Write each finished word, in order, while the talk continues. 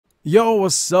Yo,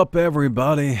 what's up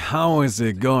everybody? How is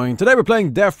it going? Today we're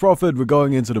playing Death Prophet. We're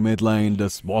going into the mid lane.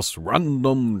 This was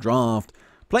random draft.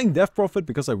 Playing Death Prophet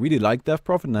because I really like Death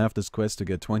Prophet and I have this quest to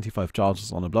get 25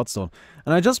 charges on a Bloodstone.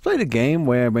 And I just played a game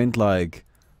where I went like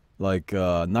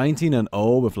 19 and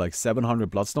 0 with like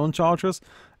 700 Bloodstone charges.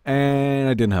 And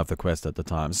I didn't have the quest at the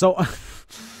time. So,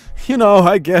 you know,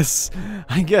 I guess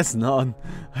not.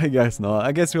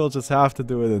 I guess we'll just have to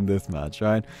do it in this match,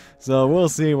 right? So we'll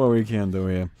see what we can do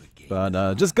here.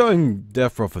 But just going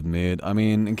Death Prophet mid. I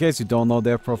mean, in case you don't know,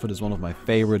 Death Prophet is one of my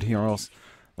favorite heroes.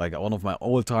 Like, one of my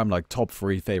all-time, like, top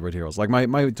 3 favorite heroes. Like,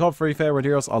 my top 3 favorite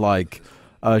heroes are, like,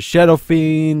 Shadow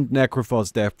Fiend,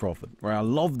 Necrophos, Death Prophet. Right? I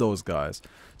love those guys.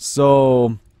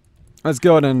 So, let's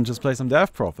go ahead and just play some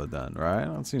Death Prophet then, right?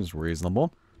 That seems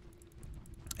reasonable.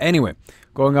 Anyway,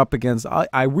 going up against...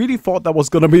 I really thought that was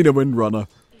gonna be the Windrunner.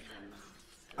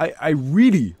 I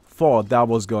really thought that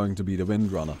was going to be the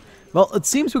Windrunner. Well, it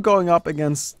seems we're going up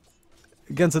against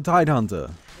a Tidehunter,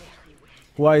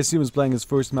 who I assume is playing his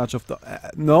first match of the...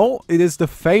 no, it is the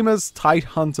famous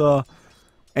Tidehunter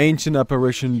Ancient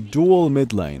Apparition dual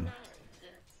mid lane.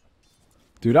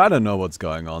 Dude, I don't know what's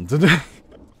going on today.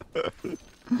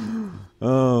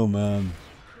 Oh, man.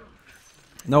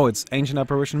 No, it's Ancient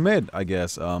Apparition mid, I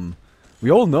guess.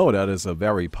 We all know that is a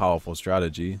very powerful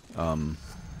strategy.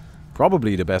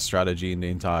 Probably the best strategy in the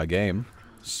entire game.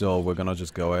 So we're gonna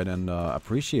just go ahead and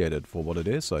appreciate it for what it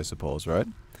is, I suppose, right?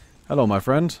 Hello, my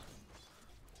friend.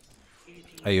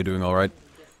 Are you doing alright?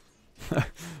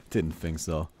 Didn't think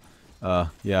so.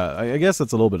 Yeah, I guess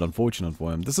that's a little bit unfortunate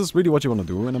for him. This is really what you want to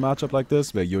do in a matchup like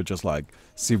this, where you're just, like,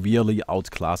 severely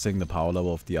outclassing the power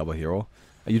level of the other hero.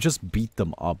 And you just beat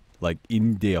them up, like,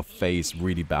 in their face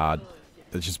really bad.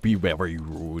 Just be very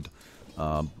rude.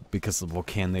 Because of what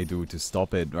can they do to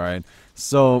stop it, right?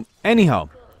 So, anyhow.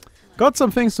 Got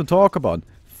some things to talk about.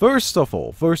 First of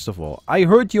all, I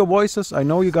heard your voices. I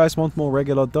know you guys want more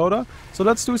regular Dota. So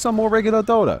let's do some more regular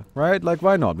Dota, right? Like,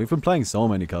 why not? We've been playing so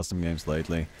many custom games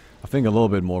lately. I think a little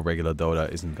bit more regular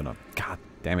Dota isn't gonna... God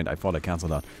damn it, I thought I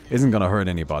cancelled that. Isn't gonna hurt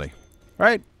anybody.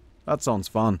 Right? That sounds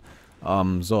fun.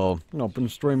 So, you know, been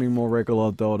streaming more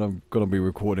regular Dota. I'm gonna be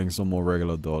recording some more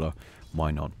regular Dota. Why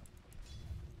not?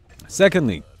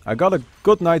 Secondly, I got a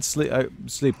good night's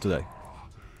sleep today.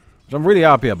 Which I'm really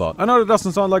happy about. I know that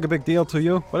doesn't sound like a big deal to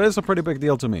you, but it's a pretty big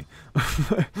deal to me.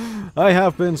 I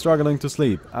have been struggling to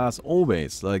sleep, as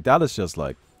always. Like, that is just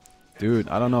like... Dude,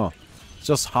 I don't know. It's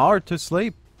just hard to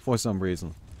sleep for some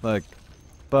reason. Like,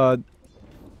 but...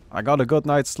 I got a good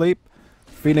night's sleep.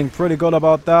 Feeling pretty good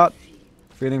about that.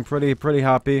 Feeling pretty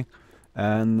happy.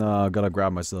 And gotta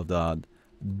grab myself that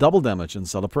double damage in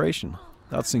celebration.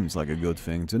 That seems like a good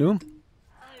thing to do.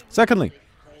 Secondly.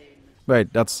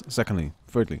 Wait, that's secondly.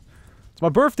 Thirdly. It's my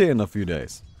birthday in a few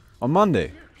days. On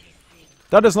Monday.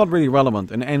 That is not really relevant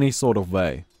in any sort of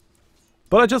way.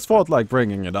 But I just thought like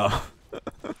bringing it up.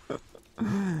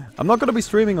 I'm not gonna be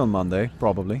streaming on Monday,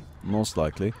 probably. Most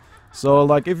likely. So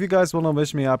like if you guys wanna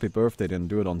wish me happy birthday, then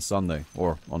do it on Sunday.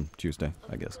 Or on Tuesday,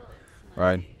 I guess.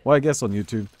 Right? Well, I guess on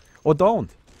YouTube. Or don't.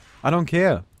 I don't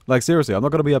care. Like seriously, I'm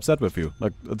not gonna be upset with you.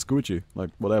 Like, it's Gucci. Like,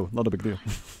 whatever. Not a big deal.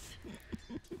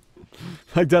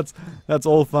 Like, that's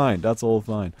all fine. That's all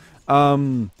fine.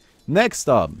 Next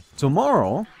up,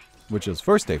 tomorrow, which is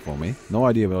first day for me. No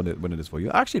idea when it is for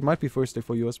you. Actually, it might be first day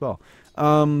for you as well.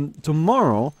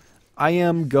 Tomorrow, I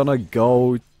am gonna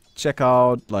go check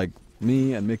out, like,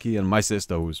 me and Mickey and my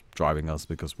sister, who's driving us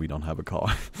because we don't have a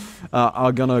car,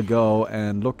 are gonna go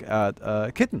and look at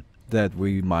a kitten that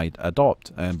we might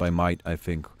adopt. And by might, I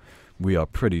think we are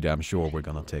pretty damn sure we're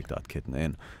gonna take that kitten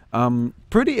in.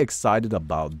 Pretty excited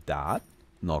about that.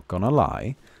 Not gonna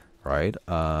lie, right?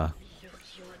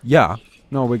 Yeah,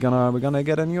 no, we're gonna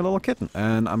get a new little kitten,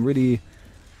 and I'm really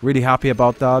happy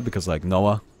about that because like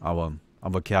Noah, our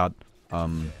cat,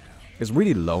 is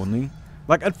really lonely.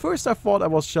 Like at first I thought I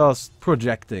was just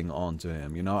projecting onto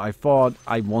him, you know. I thought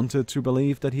I wanted to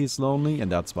believe that he's lonely,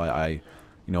 and that's why I,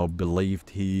 you know, believed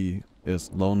he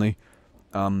is lonely.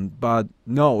 But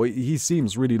no, he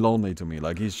seems really lonely to me.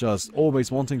 Like, he's just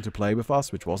always wanting to play with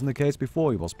us, which wasn't the case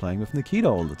before. He was playing with Nikita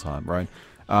all the time, right?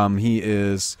 He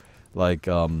is, like,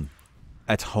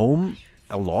 at home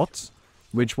a lot,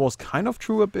 which was kind of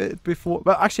true a bit before.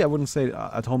 Well, actually, I wouldn't say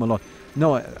at home a lot.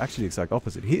 No, actually, the exact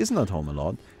opposite. He isn't at home a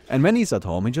lot. And when he's at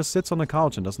home, he just sits on the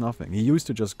couch and does nothing. He used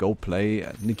to just go play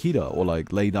Nikita or,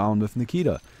 like, lay down with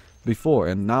Nikita before.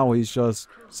 And now he's just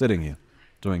sitting here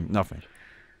doing nothing.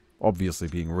 Obviously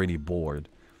being really bored.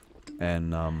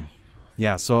 And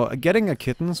yeah, so getting a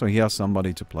kitten so he has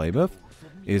somebody to play with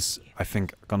is, I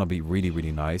think, gonna be really,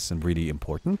 really nice and really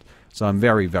important. So I'm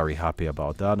very, very happy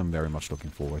about that. I'm very much looking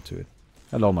forward to it.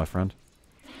 Hello, my friend.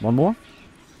 One more?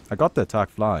 I got the attack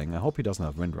flying. I hope he doesn't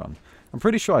have wind run. I'm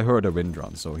pretty sure I heard a wind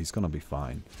run, so he's gonna be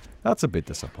fine. That's a bit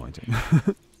disappointing.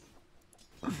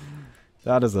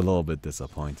 That is a little bit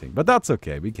disappointing. But that's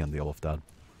okay. We can deal with that.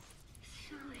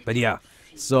 But yeah.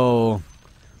 So,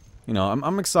 you know,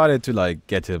 I'm excited to, like,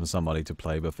 get him somebody to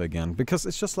play with again. Because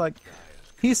it's just like,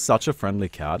 he's such a friendly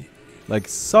cat. Like,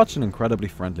 such an incredibly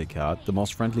friendly cat. The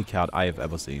most friendly cat I have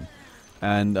ever seen.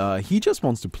 And he just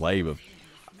wants to play with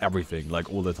everything,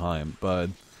 like, all the time. But,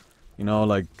 you know,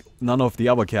 like, none of the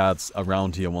other cats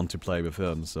around here want to play with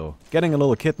him. So, getting a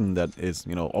little kitten that is,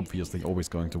 you know, obviously always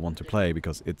going to want to play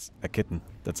because it's a kitten.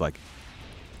 That's, like,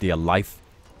 their life.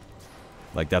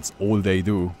 Like, that's all they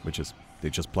do, which is they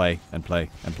just play and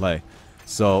play and play.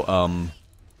 So,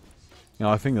 you know,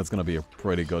 I think that's going to be a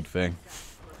pretty good thing.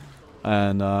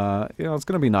 And, you know, it's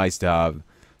going to be nice to have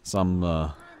some,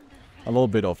 a little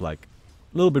bit of, like,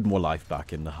 a little bit more life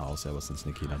back in the house ever since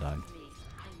Nikita died.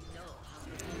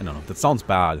 I don't know, that sounds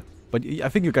bad, but I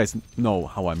think you guys know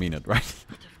how I mean it, right?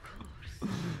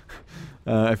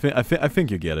 I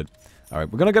think you get it.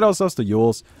 Alright, we're gonna get ourselves to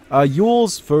Yules.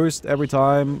 Yules first every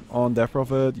time on Death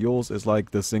Prophet. Yules is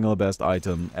like the single best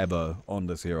item ever on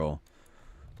this hero.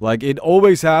 Like, it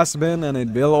always has been and it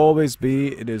will always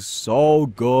be. It is so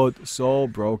good, so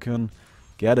broken.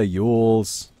 Get a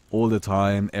Yules all the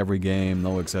time, every game,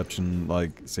 no exception.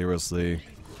 Like, seriously.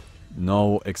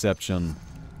 No exception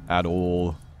at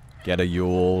all. Get a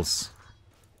Yules.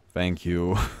 Thank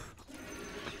you.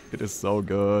 It is so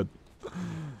good.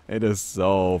 It is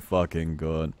so fucking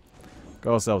good.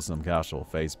 Go sell some casual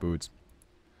face boots.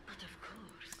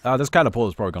 This catapult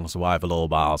is probably gonna survive a little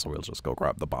while, so we'll just go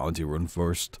grab the bounty rune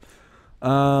first.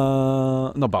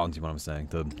 No bounty, what I'm saying.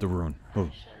 The rune. Oh,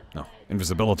 no.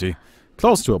 Invisibility.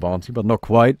 Close to a bounty, but not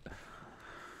quite.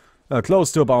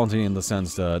 Close to a bounty in the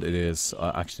sense that it is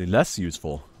actually less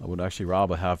useful. I would actually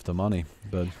rather have the money,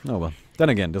 but oh well. Then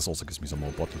again, this also gives me some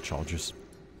more bottle charges.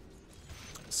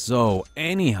 So,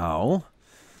 anyhow,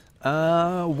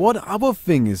 what other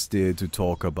thing is there to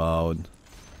talk about?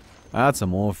 I had some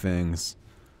more things.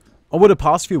 Over the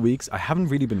past few weeks, I haven't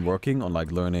really been working on,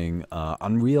 like, learning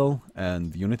Unreal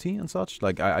and Unity and such.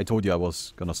 Like, I told you I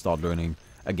was gonna start learning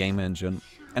a game engine.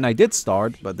 And I did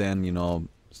start, but then, you know,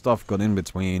 stuff got in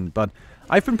between. But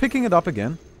I've been picking it up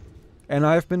again. And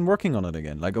I've been working on it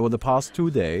again. Like, over the past 2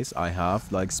 days, I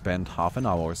have, like, spent half an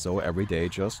hour or so every day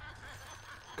just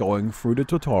going through the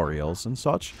tutorials and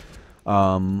such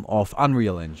of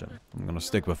Unreal Engine. I'm gonna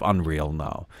stick with Unreal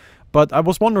now. But I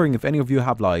was wondering if any of you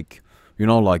have, like, you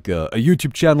know, like a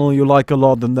YouTube channel you like a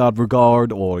lot in that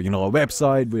regard, or, you know, a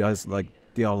website where has, like,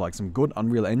 there are, like, some good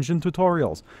Unreal Engine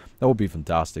tutorials. That would be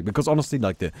fantastic, because honestly,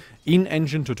 like, the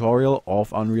in-engine tutorial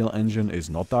of Unreal Engine is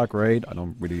not that great. I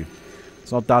don't really,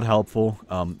 it's not that helpful.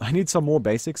 I need some more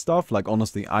basic stuff. Like,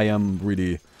 honestly, I am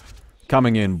really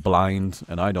coming in blind,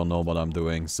 and I don't know what I'm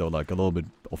doing, so, like, a little bit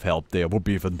of help there would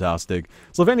be fantastic.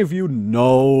 So if any of you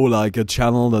know, like, a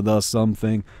channel that does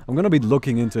something, I'm gonna be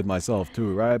looking into it myself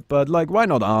too, right? But, like, why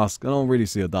not ask? I don't really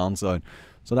see a downside.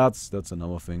 So that's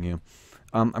another thing here.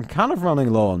 I'm kind of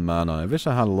running low on mana. I wish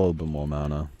I had a little bit more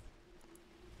mana.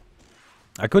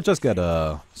 I could just get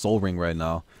a Soul Ring right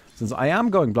now. Since I am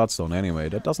going Bloodstone anyway,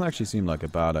 that doesn't actually seem like a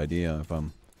bad idea, if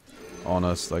I'm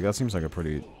honest. Like, that seems like a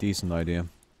pretty decent idea.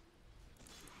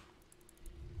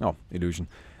 Oh, illusion.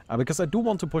 Because I do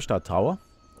want to push that tower.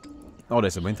 Oh,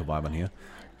 there's a Winter Wyvern here.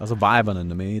 There's a Wyvern in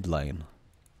the mid lane.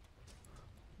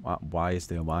 Why is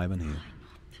there a Wyvern here?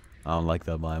 I don't like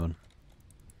that Wyvern.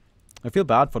 I feel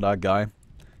bad for that guy.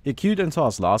 He queued into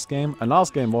us last game, and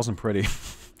last game wasn't pretty.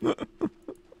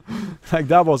 Like,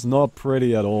 that was not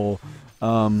pretty at all.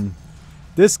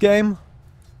 This game,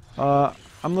 I'm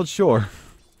not sure.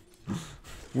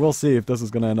 We'll see if this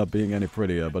is gonna end up being any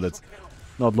prettier, but it's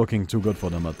not looking too good for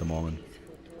them at the moment.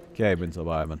 Okay, Winter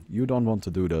Wyvern, you don't want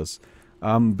to do this.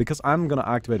 Because I'm gonna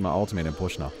activate my ultimate and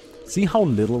push now. See how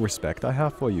little respect I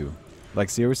have for you?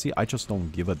 Like, seriously, I just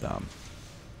don't give a damn.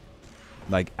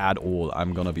 Like, at all.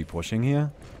 I'm gonna be pushing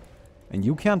here. And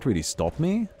you can't really stop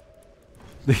me?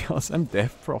 Because I'm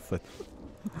Death Prophet.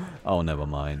 Oh, never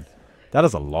mind. That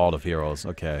is a lot of heroes.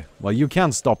 Okay. Well, you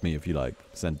can't stop me if you, like,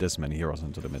 send this many heroes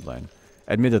into the mid lane.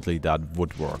 Admittedly, that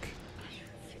would work.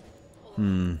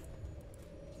 That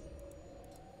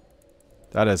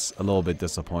is a little bit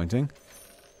disappointing.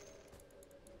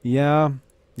 Yeah.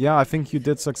 Yeah, I think you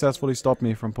did successfully stop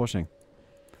me from pushing.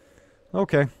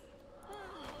 Okay.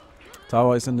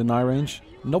 Tower is in deny range.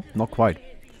 Nope, not quite.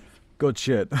 Good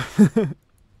shit.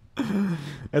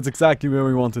 That's exactly where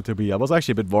we wanted to be. I was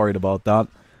actually a bit worried about that.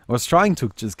 I was trying to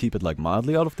just keep it, like,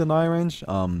 mildly out of deny range.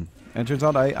 And it turns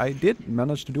out I did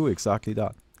manage to do exactly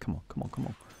that. Come on, come on, come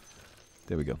on.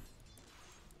 There we go.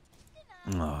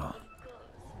 Ah.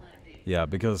 Yeah,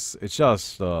 because it's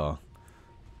just, you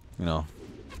know,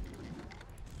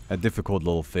 a difficult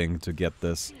little thing to get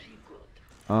this.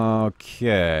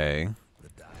 Okay.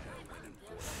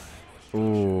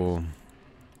 Ooh.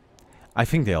 I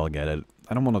think they'll get it.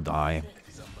 I don't want to die.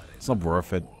 It's not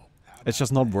worth it. It's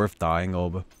just not worth dying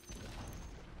over.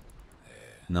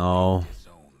 No.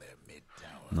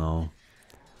 No.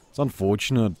 It's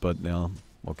unfortunate, but yeah,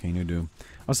 what can you do?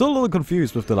 I'm still a little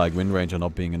confused with the like wind ranger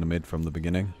not being in the mid from the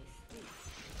beginning.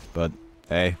 But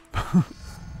hey.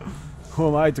 Who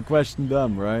am I to question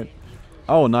them, right?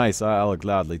 Oh nice, I'll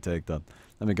gladly take that.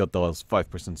 Let me get those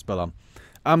 5% spell arm.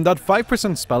 That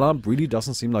 5% spell arm really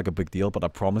doesn't seem like a big deal, but I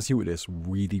promise you it is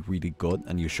really, really good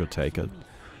and you should take it.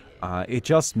 It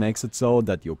just makes it so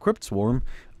that your Crypt Swarm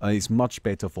is much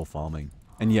better for farming.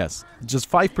 And yes,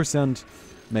 just 5%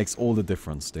 makes all the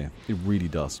difference there. It really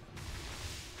does.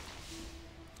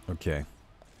 Okay.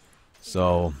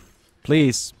 So,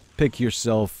 please pick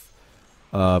yourself.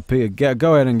 Go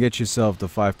ahead and get yourself the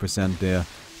 5% there.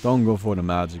 Don't go for the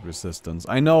magic resistance.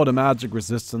 I know the magic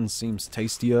resistance seems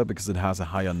tastier because it has a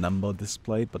higher number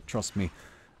displayed, but trust me,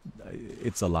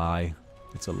 it's a lie.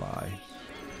 It's a lie.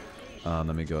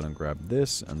 Let me go ahead and grab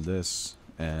this and this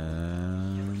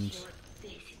and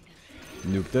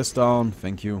nuke this down.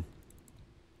 Thank you.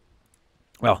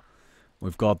 Well,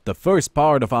 we've got the first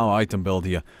part of our item build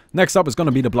here. Next up is going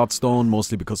to be the Bloodstone,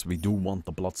 mostly because we do want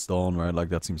the Bloodstone, right? Like,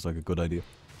 that seems like a good idea.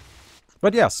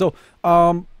 But yeah, so,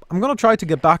 I'm going to try to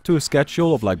get back to a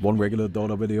schedule of, like, one regular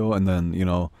Dota video and then, you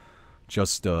know,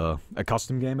 just a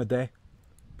custom game a day,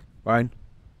 right?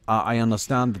 I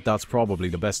understand that that's probably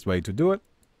the best way to do it.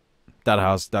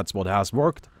 That's what has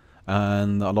worked.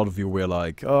 And a lot of you were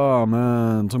like, oh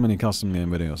man, too many custom game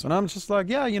videos. And I'm just like,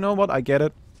 yeah, you know what, I get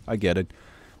it. I get it.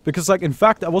 Because, like, in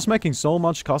fact, I was making so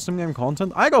much custom game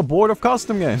content, I got bored of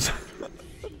custom games.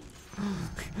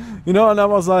 You know, and I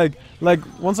was like,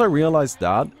 once I realized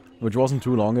that, which wasn't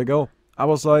too long ago, I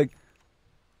was like,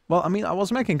 well, I mean, I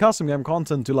was making custom game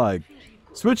content to, like,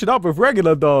 switch it up with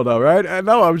regular Dota, right? And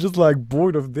now I'm just, like,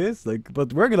 bored of this. Like,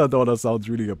 but regular Dota sounds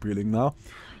really appealing now.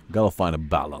 Gotta find a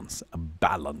balance. A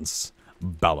balance.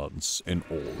 Balance in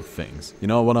all things. You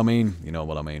know what I mean? You know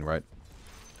what I mean, right?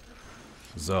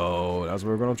 So, that's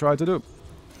what we're gonna try to do.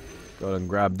 Go ahead and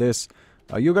grab this.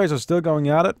 You guys are still going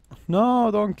at it?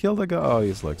 No, don't kill the guy. Oh,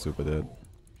 he's like super dead.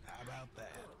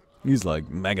 He's like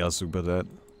mega super dead.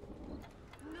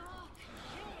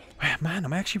 Man,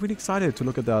 I'm actually really excited to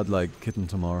look at that, like, kitten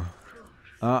tomorrow.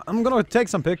 I'm gonna take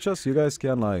some pictures. You guys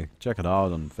can, like, check it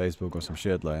out on Facebook or some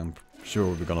shit. Like, I'm sure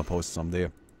we're gonna post some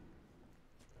there.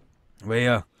 But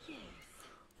yeah.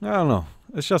 I don't know.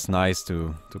 It's just nice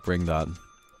to bring that.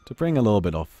 To bring a little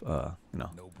bit of, you know,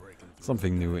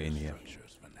 something new in here.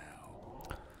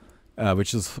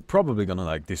 Which is probably gonna,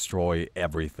 like, destroy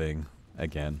everything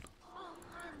again.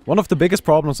 One of the biggest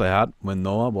problems I had when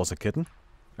Noah was a kitten,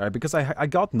 right? Because I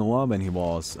got Noah when he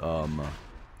was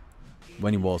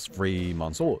 3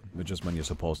 months old, which is when you're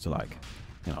supposed to, like,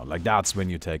 you know, like, that's when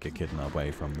you take a kitten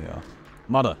away from the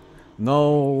mother.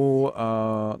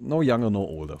 No, no younger, no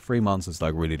older. 3 months is,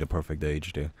 like, really the perfect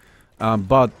age there.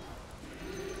 But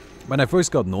when I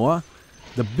first got Noah,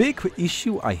 the big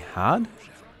issue I had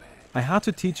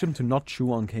to teach him to not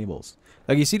chew on cables.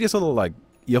 Like, you see these little, like,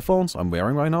 earphones I'm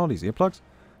wearing right now, these earplugs?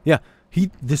 Yeah,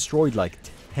 he destroyed, like,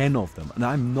 10 of them. And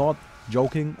I'm not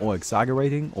joking or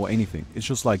exaggerating or anything. It's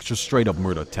just, like, just straight up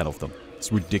murdered 10 of them.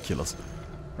 It's ridiculous.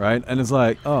 Right? And it's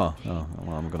like, oh,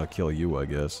 well, I'm gonna kill you, I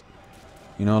guess.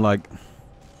 You know, like, I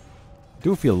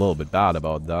do feel a little bit bad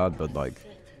about that, but, like,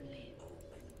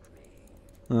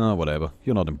 whatever.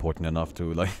 You're not important enough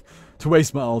to, like, to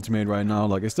waste my ultimate right now.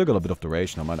 Like, I still got a bit of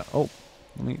duration. I might... Oh,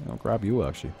 I'll grab you,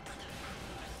 actually.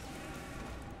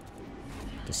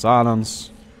 The silence.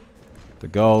 The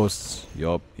ghosts.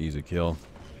 Yup, easy kill.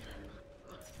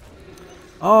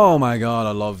 Oh my god,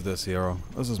 I love this hero.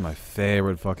 This is my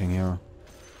favorite fucking hero.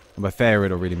 And by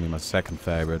favorite, I really mean my second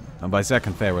favorite. And by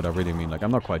second favorite, I really mean, like,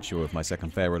 I'm not quite sure if my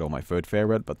second favorite or my third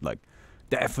favorite, but, like,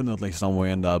 definitely somewhere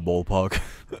in that ballpark.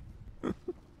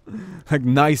 Like,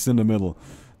 nice in the middle.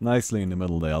 Nicely in the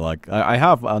middle there. Like, I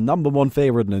have a #1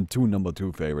 favorite and then 2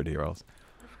 #2 favorite heroes.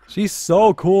 She's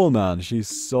so cool, man. She's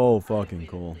so fucking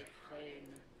cool.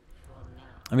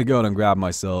 Let me go ahead and grab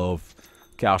myself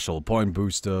casual point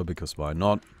booster, because why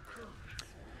not?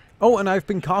 Oh, and I've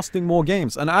been casting more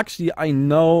games. And actually, I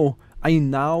now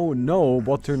know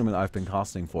what tournament I've been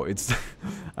casting for. It's,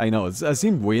 I know, it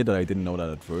seemed weird that I didn't know that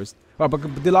at first.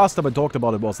 But the last time I talked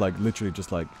about it was, like, literally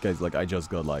just like, guys, like, I just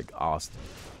got, like, asked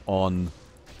on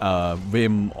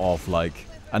whim of like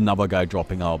another guy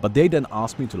dropping out. But they then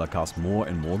asked me to like cast more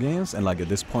and more games, and like at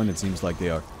this point it seems like they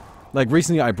are like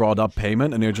recently I brought up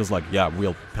payment and they're just like, yeah,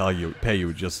 we'll pay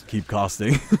you, just keep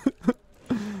casting.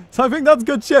 So I think that's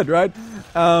good shit, right?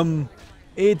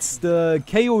 It's the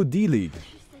KOD League.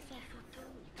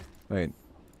 Wait,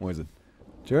 what is it?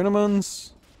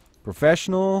 Tournaments,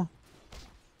 professional.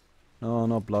 No,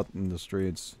 not blood in the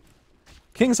streets.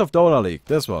 Kings of Dota League,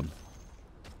 this one.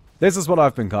 This is what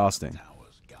I've been casting.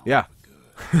 Yeah.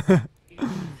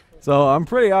 So I'm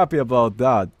pretty happy about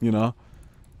that, you know.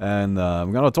 And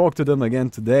I'm gonna talk to them again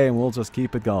today and we'll just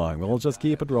keep it going. We'll just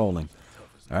keep it rolling.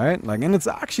 Alright, like, and it's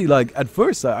actually like, at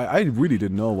first I really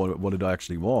didn't know what it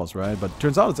actually was, right? But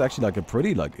turns out it's actually like a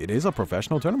pretty, like, it is a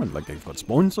professional tournament. Like, they've got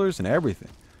sponsors and everything.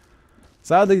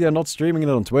 Sadly, they're not streaming it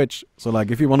on Twitch. So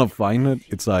like, if you want to find it,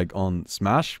 it's like on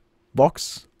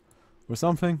Smashbox or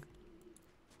something.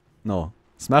 No,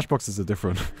 Smashbox is a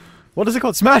different... What is it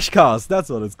called? Smashcast! That's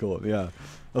what it's called, yeah.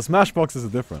 A Smashbox is a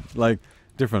different, like,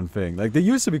 different thing. Like, they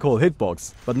used to be called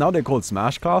Hitbox, but now they're called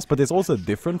Smashcast. But there's also a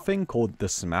different thing called the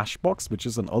Smashbox, which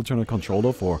is an alternate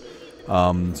controller for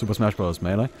Super Smash Bros.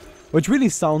 Melee. Which really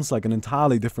sounds like an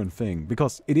entirely different thing,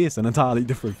 because it is an entirely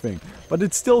different thing. But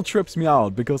it still trips me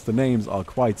out, because the names are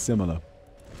quite similar.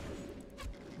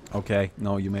 Okay,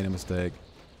 no, you made a mistake.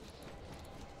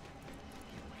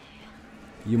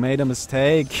 You made a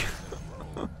mistake.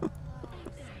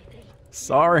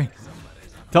 Sorry.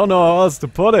 Don't know how else to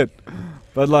put it.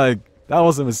 But like, that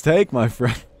was a mistake, my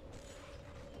friend.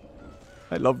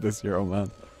 I love this hero, man.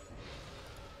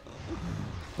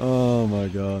 Oh my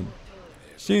god.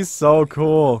 She's so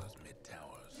cool.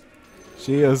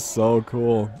 She is so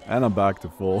cool. And I'm back to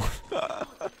full.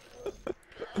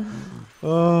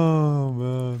 Oh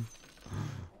man.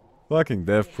 Fucking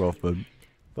Death Prophet.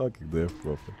 Fucking Death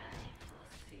Prophet.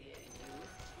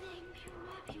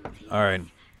 Alright.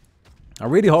 I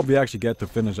really hope we actually get to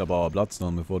finish up our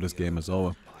Bloodstone before this game is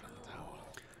over.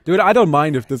 Dude, I don't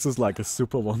mind if this is like a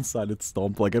super one-sided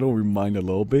stomp. Like, I don't really mind a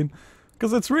little bit.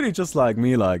 Because it's really just like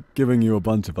me, like, giving you a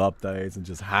bunch of updates and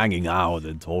just hanging out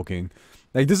and talking.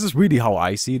 Like, this is really how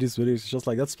I see this video. It's just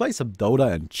like, let's play some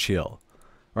Dota and chill.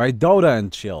 Right? Dota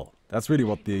and chill. That's really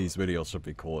what these videos should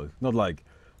be called. Not like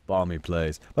Baumi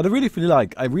plays. But I really feel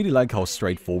like, how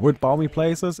straightforward Baumi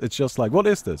plays is. It's just like, what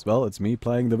is this? Well, it's me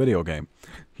playing the video game.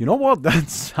 You know what? That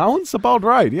sounds about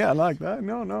right. Yeah, like that.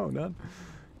 No, that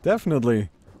definitely.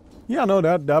 Yeah, no,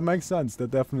 that makes sense.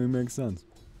 That definitely makes sense.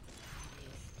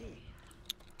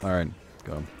 Alright,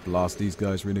 go blast these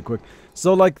guys really quick.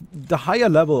 So, like, the higher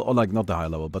level, or like, not the higher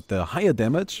level, but the higher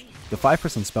damage, the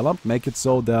 5% spell up, make it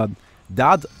so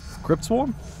that Crypt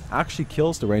Swarm actually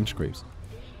kills the range creeps.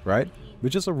 Right?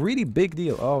 Which is a really big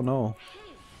deal. Oh, no.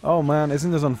 Oh, man,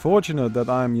 isn't this unfortunate that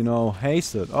I'm, you know,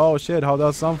 hasted? Oh, shit, how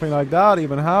does something like that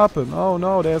even happen? Oh,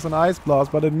 no, there's an Ice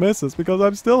Blast, but it misses because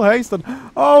I'm still hasted.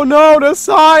 Oh, no, the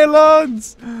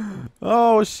silence!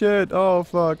 Oh, shit. Oh,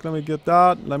 fuck. Let me get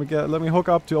that. Let me hook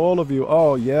up to all of you.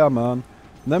 Oh, yeah, man.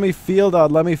 Let me feel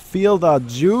that. Let me feel that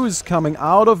juice coming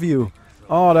out of you.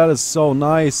 Oh, that is so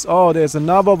nice. Oh, there's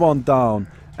another one down.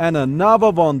 And another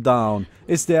one down.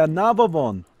 Is there another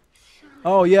one?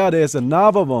 Oh, yeah, there's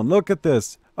another one. Look at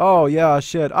this. Oh, yeah,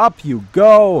 shit. Up you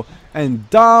go. And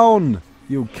down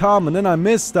you come. And then I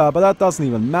missed that, but that doesn't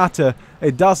even matter.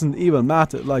 It doesn't even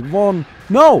matter. Like, one.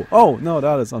 No. Oh, no,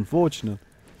 that is unfortunate.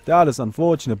 That is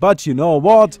unfortunate. But you know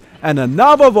what? And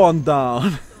another one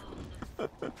down.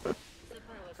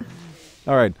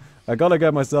 Alright. I gotta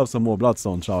get myself some more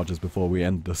Bloodstone charges before we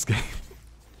end this game.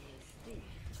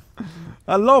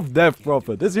 I love Death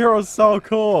Prophet. This hero is so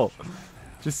cool.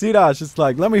 You see that? It's just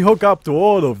like, let me hook up to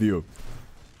all of you.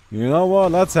 You know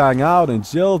what? Let's hang out and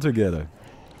chill together.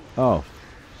 Oh.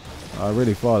 I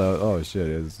really thought, oh shit,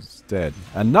 it's dead.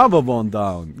 Another one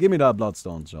down. Give me that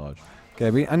Bloodstone charge.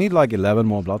 Okay, I need like 11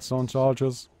 more Bloodstone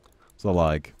charges. So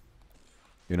like,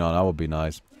 you know, that would be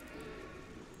nice.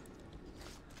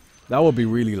 That would be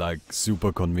really like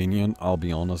super convenient, I'll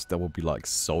be honest. That would be like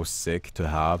so sick to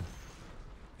have.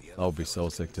 That would be so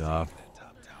sick to have.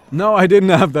 No, I didn't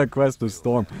have that quest with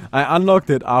Storm. I unlocked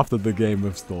it after the game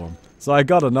with Storm. So I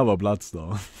got another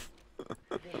Bloodstone.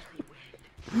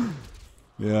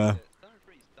 Yeah.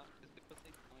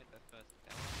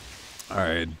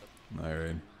 Alright.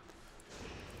 Alright.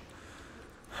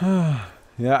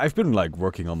 Yeah, I've been like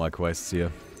working on my quests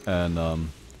here. And I'm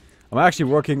actually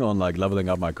working on like leveling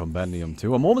up my compendium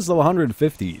too. I'm almost level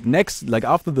 150. Next, like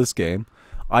after this game,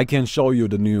 I can show you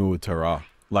the new Terra.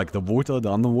 Like the water,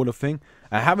 the underwater thing.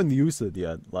 I haven't used it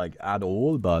yet, like at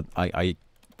all, but I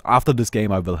after this game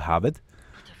I will have it.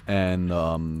 And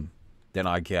then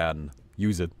I can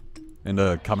use it in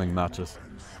the coming matches.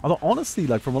 Although honestly,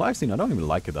 like from what I've seen, I don't even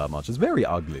like it that much. It's very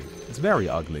ugly. It's very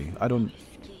ugly. I don't.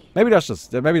 Maybe that's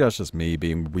just me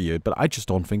being weird, but I just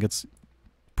don't think it's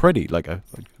pretty. Like I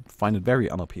find it very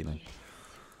unappealing.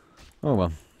 Oh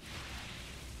well.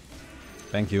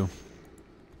 Thank you.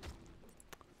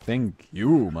 Thank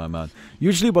you, my man.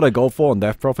 Usually what I go for on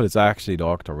Death Prophet is actually the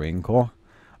Octarine Core.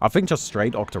 I think just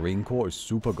straight Octarine Core is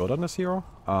super good on this hero.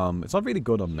 It's not really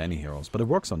good on many heroes, but it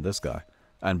works on this guy.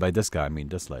 And by this guy, I mean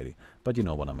this lady. But you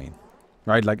know what I mean.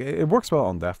 Right, like, it works well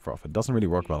on Death Prophet. It doesn't really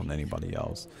work well on anybody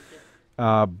else.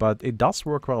 But it does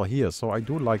work well here, so I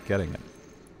do like getting it.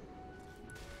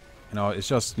 You know, it's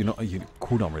just, you know,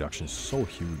 cooldown reduction is so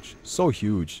huge. So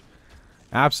huge.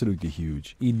 Absolutely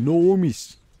huge.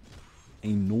 Enormous.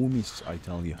 Enormous, I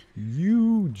tell you.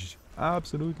 Huge.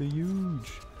 Absolutely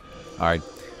huge. Alright.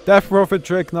 Death Prophet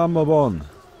trick number 1.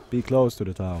 Be close to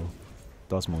the tower.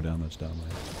 Does more damage that way.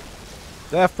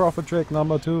 Death Prophet trick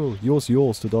number 2. Use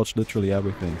yours to dodge literally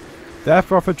everything. Death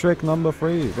Prophet trick number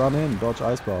 3. Run in, dodge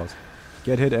ice bars.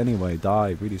 Get hit anyway,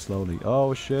 die really slowly.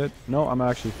 Oh shit. No, I'm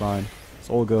actually fine. It's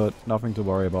all good. Nothing to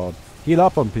worry about. Heal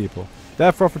up on people.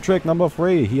 Death Prophet trick number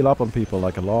 3. Heal up on people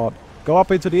like a lot. Go up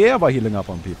into the air by healing up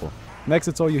on people. Makes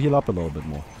it so you heal up a little bit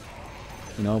more.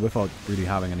 You know, without really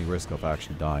having any risk of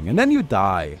actually dying. And then you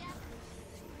die.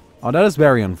 Oh, that is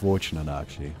very unfortunate,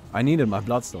 actually. I needed my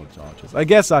Bloodstone charges. I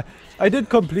guess I did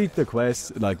complete the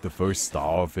quest, like the first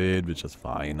star of it, which is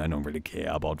fine. I don't really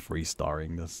care about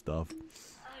 3-starring this stuff.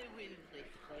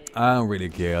 I don't really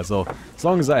care. So, as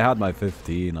long as I had my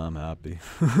 15, I'm happy.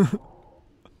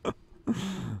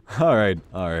 Alright,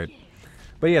 alright.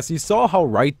 But yes, you saw how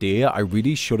right there I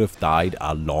really should have died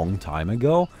a long time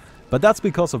ago. But that's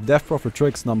because of Death Prophet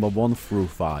tricks number 1 through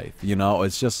 5. You know,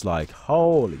 it's just like,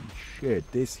 holy shit,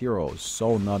 this hero is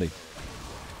so nutty.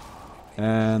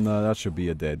 And that should be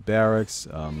a dead barracks.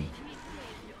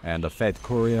 And a fed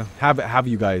courier. Have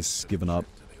you guys given up?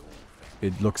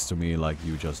 It looks to me like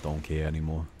you just don't care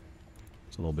anymore.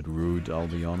 It's a little bit rude, I'll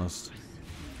be honest.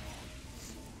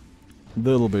 A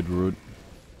little bit rude.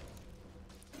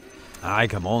 Aye,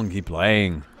 come on, keep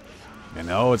playing. I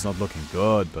know it's not looking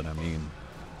good, but I mean...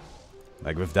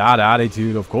 like, with that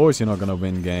attitude, of course you're not gonna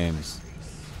win games.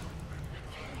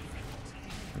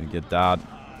 You get that.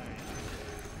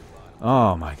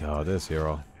 Oh my god, this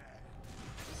hero.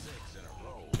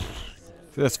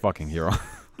 This fucking hero.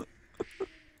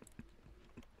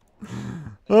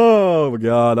 Oh my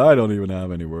god, I don't even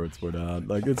have any words for that.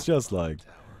 Like, it's just like...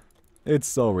 it's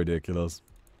so ridiculous.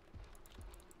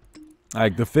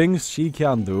 Like, the things she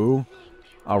can do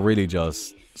are really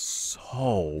just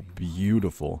so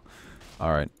beautiful.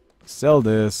 Alright, sell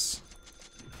this.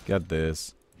 Get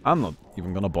this. I'm not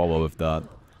even gonna bother with that.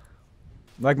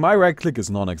 Like, my right click is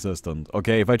non-existent.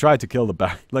 Okay, if I try to kill the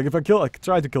back... like, if I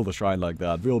try to kill the shrine like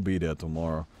that, we'll be there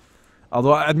tomorrow.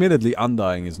 Although, admittedly,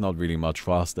 Undying is not really much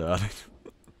faster at it.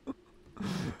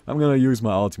 I'm gonna use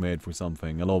my ultimate for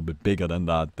something a little bit bigger than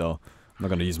that, though. I'm not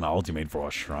gonna use my ultimate for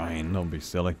a shrine. Don't be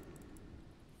silly.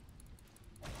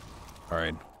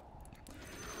 Alright.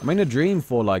 I mean, the dream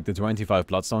for, like, the 25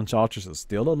 Bloodstone charges is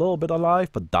still a little bit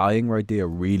alive, but dying right there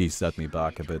really set me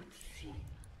back a bit.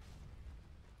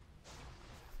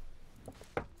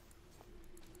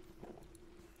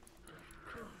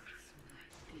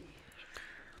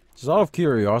 Just out of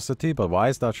curiosity, but why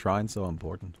is that shrine so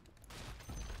important?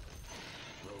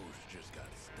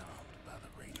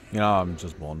 You know, I'm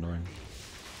just wondering.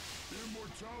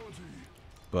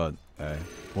 But, hey,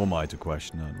 who am I to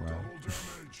question it, right?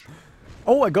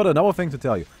 Oh, I got another thing to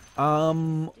tell you.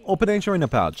 Open Danger in a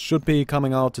patch should be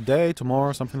coming out today,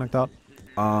 tomorrow, something like that.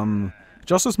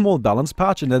 Just a small balance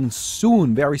patch, and then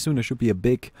soon, very soon, there should be a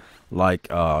big, like,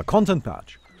 content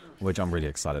patch, which I'm really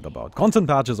excited about. Content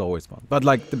patch is always fun, but,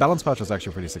 like, the balance patch is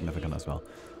actually pretty significant as well.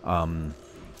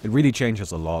 It really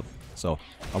changes a lot, so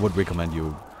I would recommend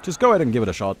you just go ahead and give it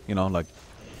a shot, you know, like,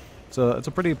 it's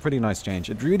a pretty nice change.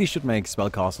 It really should make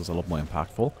spellcasters a lot more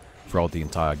impactful throughout the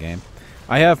entire game.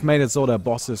 I have made it so that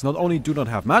bosses not only do not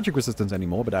have magic resistance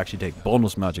anymore, but actually take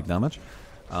bonus magic damage.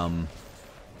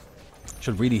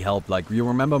 Should really help. Like, you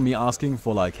remember me asking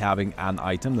for, like, having an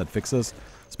item that fixes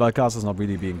spellcasters not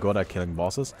really being good at killing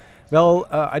bosses? Well,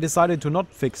 I decided to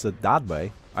not fix it that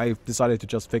way. I decided to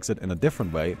just fix it in a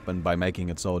different way, and by making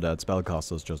it so that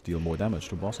spellcasters just deal more damage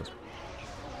to bosses.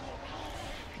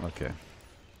 Okay.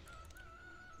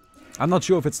 I'm not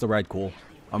sure if it's the right call.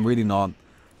 I'm really not.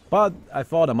 But I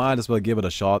thought I might as well give it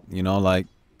a shot, you know, like,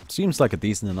 seems like a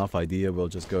decent enough idea. We'll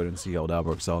just go ahead and see how that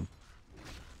works out.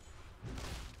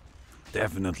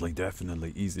 Definitely,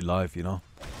 definitely easy life, you know.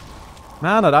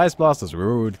 Man, that Ice Blast is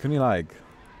rude. Can you, like,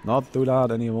 Not do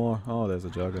that anymore. Oh, there's a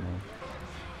Juggernaut.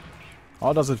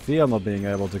 How does it feel not being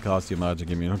able to cast your magic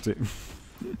immunity?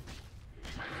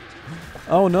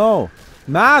 Oh no!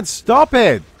 Matt, stop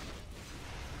it!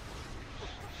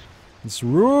 It's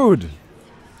rude!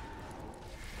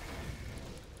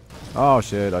 Oh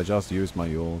shit, I just used my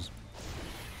Yules.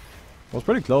 I was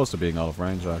pretty close to being out of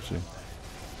range actually.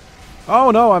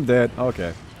 Oh no, I'm dead.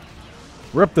 Okay.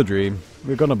 Rip the dream.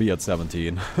 We're gonna be at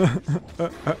 17.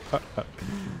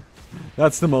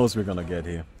 That's the most we're gonna get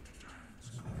here.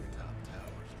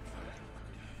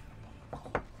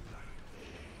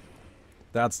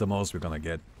 That's the most we're gonna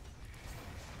get.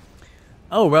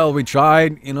 Oh well, we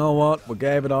tried. You know what? We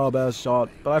gave it our best shot.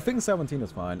 But I think 17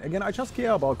 is fine. Again, I just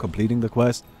care about completing the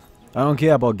quest. I don't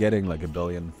care about getting like a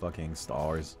billion fucking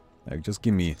stars. Like, just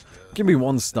give me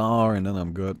 1 star and then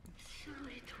I'm good.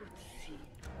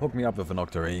 Hook me up with an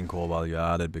Octarine core while you're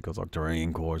at it, because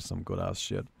Octarine core is some good ass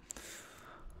shit.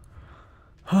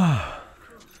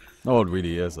 No, it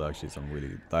really is actually some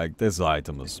really, like, this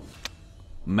item is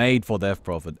made for Death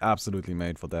Prophet. Absolutely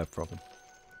made for Death Prophet.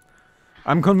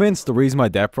 I'm convinced the reason why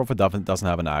Death Prophet doesn't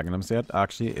have an Aghanims yet,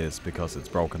 actually, is because it's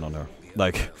broken on her.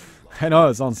 Like, I know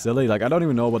it sounds silly, like, I don't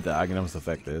even know what the Aghanims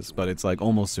effect is, but it's like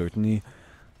almost certainly,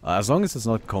 as long as it's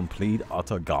not complete,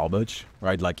 utter garbage,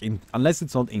 right? Like, unless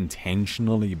it's not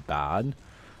intentionally bad,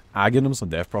 Aghanims on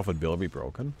Death Prophet will be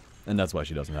broken. And that's why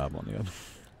she doesn't have one yet.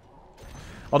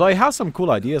 Although I have some cool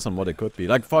ideas on what it could be.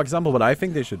 Like, for example, what I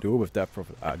think they should do with Death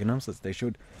Prophet Aghanims is they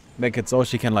should make it so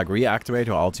she can, like, reactivate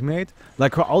her ultimate.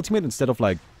 Like, her ultimate, instead of,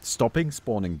 like, stopping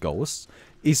spawning ghosts,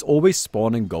 is always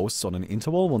spawning ghosts on an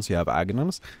interval once you have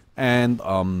Aghanims. And,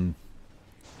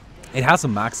 it has a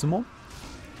maximum.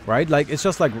 Right? Like, it's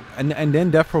just like... And then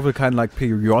Death Prophet kind of, like,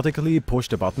 periodically push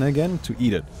the button again to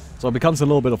eat it. So it becomes a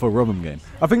little bit of a rhythm game.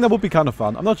 I think that would be kind of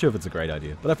fun. I'm not sure if it's a great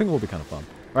idea, but I think it would be kind of fun.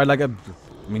 Right? Like, I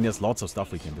mean, there's lots of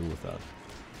stuff we can do with that.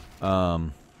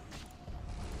 10%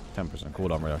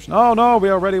 cooldown reduction. Oh, no!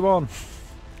 We already won!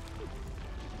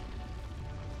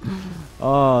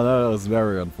 Oh, that was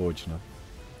very unfortunate.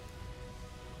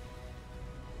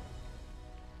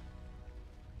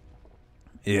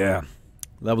 Yeah.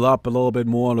 Level up a little bit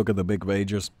more. Look at the big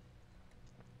wages.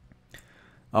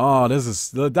 Oh,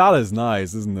 that is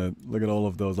nice, isn't it? Look at all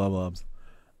of those level ups.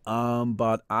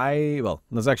 But well,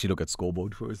 let's actually look at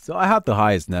scoreboard first. So I had the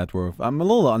highest net worth. I'm a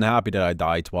little unhappy that I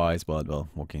died twice, but well,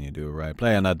 what can you do, right?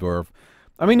 Player net worth.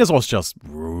 I mean, this was just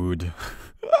rude.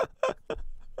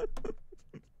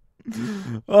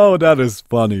 Oh, that is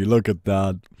funny. Look at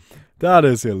that. That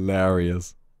is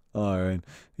hilarious. Alright.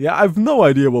 Yeah, I have no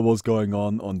idea what was going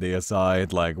on their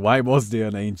side. Like, why was there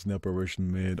an ancient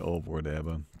apparition made or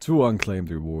whatever? 2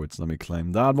 unclaimed rewards. Let me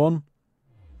claim that one.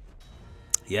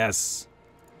 Yes.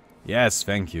 Yes,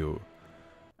 thank you.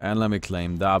 And let me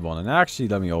claim that one. And actually,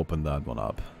 let me open that one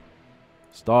up.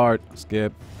 Start.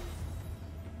 Skip.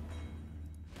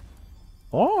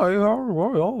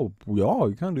 Oh, yeah,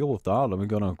 you can deal with that. Let me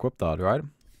go and equip that, right?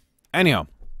 Anyhow.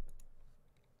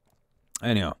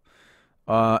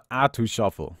 Add to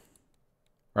shuffle.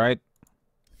 Right?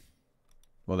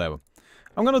 Whatever.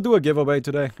 I'm gonna do a giveaway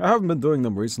today. I haven't been doing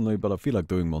them recently, but I feel like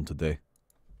doing one today.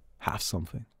 Have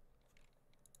something.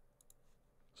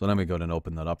 So let me go and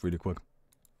open that up really quick.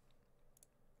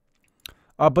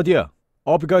 But yeah.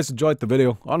 I hope you guys enjoyed the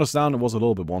video. I understand it was a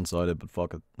little bit one-sided, but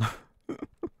fuck it.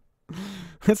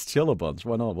 Let's chill a bunch.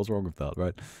 Why not? What's wrong with that,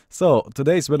 right? So,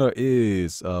 today's winner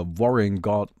is Warring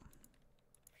God.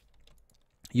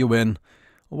 You win.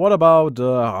 What about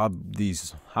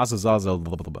these Hasadil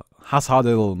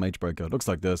Magebreaker? Looks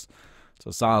like this.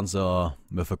 So sounds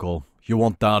mythical. You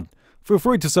want that? Feel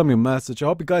free to send me a message. I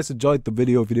hope you guys enjoyed the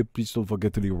video. If you did, please don't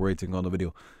forget to leave a rating on the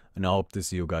video. And I hope to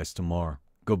see you guys tomorrow.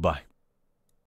 Goodbye.